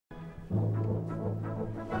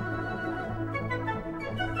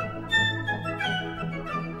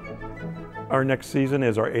Our next season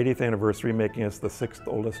is our 80th anniversary, making us the 6th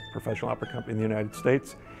oldest professional opera company in the United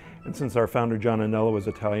States. And since our founder, John Anello, was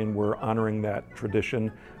Italian, we're honoring that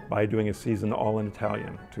tradition by doing a season all in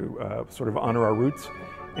Italian to sort of honor our roots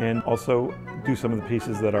and also do some of the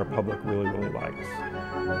pieces that our public really, really likes.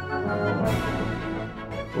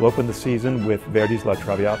 We'll open the season with Verdi's La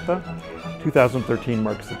Traviata. 2013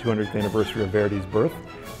 marks the 200th anniversary of Verdi's birth,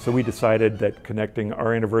 so we decided that connecting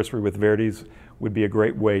our anniversary with Verdi's would be a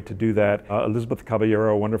great way to do that. Elizabeth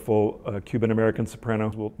Caballero, a wonderful Cuban-American soprano,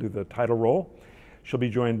 will do the title role. She'll be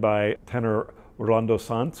joined by tenor Orlando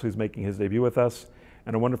Sanz, who's making his debut with us,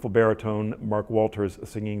 and a wonderful baritone, Mark Walters,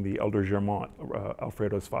 singing the elder Germont,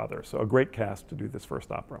 Alfredo's father. So a great cast to do this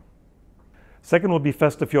first opera. Second will be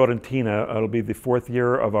Festa Fiorentina. It'll be the 4th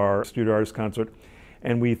year of our Studio Artist Concert,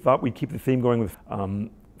 and we thought we'd keep the theme going with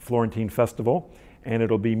Florentine Festival, and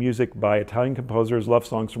it'll be music by Italian composers, love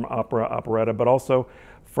songs from opera, operetta, but also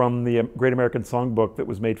from the Great American Songbook that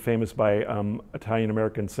was made famous by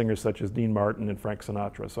Italian-American singers such as Dean Martin and Frank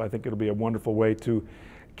Sinatra. So I think it'll be a wonderful way to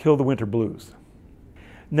kill the winter blues.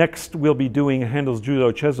 Next, we'll be doing Handel's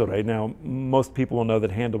Giulio Cesare. Now, most people will know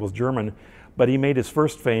that Handel was German, but he made his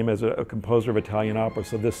first fame as a composer of Italian opera,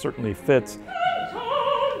 so this certainly fits.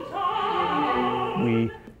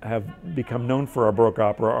 We have become known for our Baroque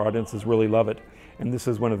opera. Our audiences really love it, and this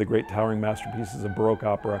is one of the great towering masterpieces of Baroque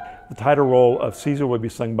opera. The title role of Caesar will be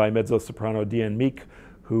sung by mezzo-soprano Diane Meek,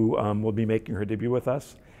 who will be making her debut with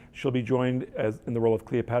us. She'll be joined in the role of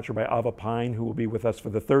Cleopatra by Ava Pine, who will be with us for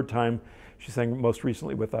the 3rd time. She sang most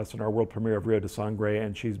recently with us in our world premiere of Rio de Sangre,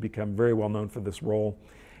 and she's become very well known for this role.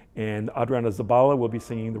 And Adriana Zabala will be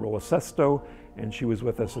singing the role of Sesto, and she was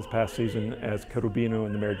with us this past season as Cherubino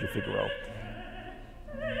in The Marriage of Figaro.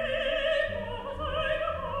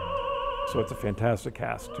 So it's a fantastic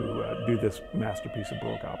cast to do this masterpiece of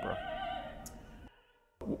Baroque opera.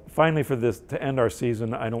 Finally, for this, to end our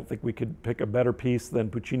season, I don't think we could pick a better piece than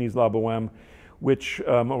Puccini's La Bohème, which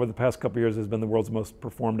over the past couple of years has been the world's most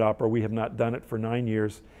performed opera. We have not done it for 9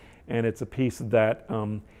 years, and it's a piece that,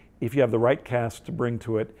 if you have the right cast to bring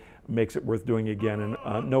to it, makes it worth doing again.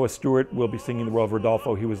 And Noah Stewart will be singing the role of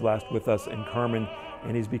Rodolfo. He was last with us in Carmen,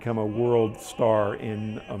 and he's become a world star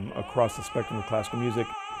across the spectrum of classical music.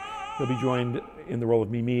 He'll be joined in the role of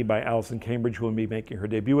Mimi by Alison Cambridge, who will be making her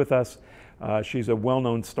debut with us. She's a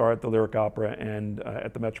well-known star at the Lyric Opera and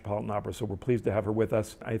at the Metropolitan Opera, so we're pleased to have her with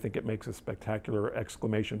us. I think it makes a spectacular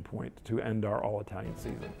exclamation point to end our all-Italian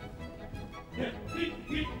season.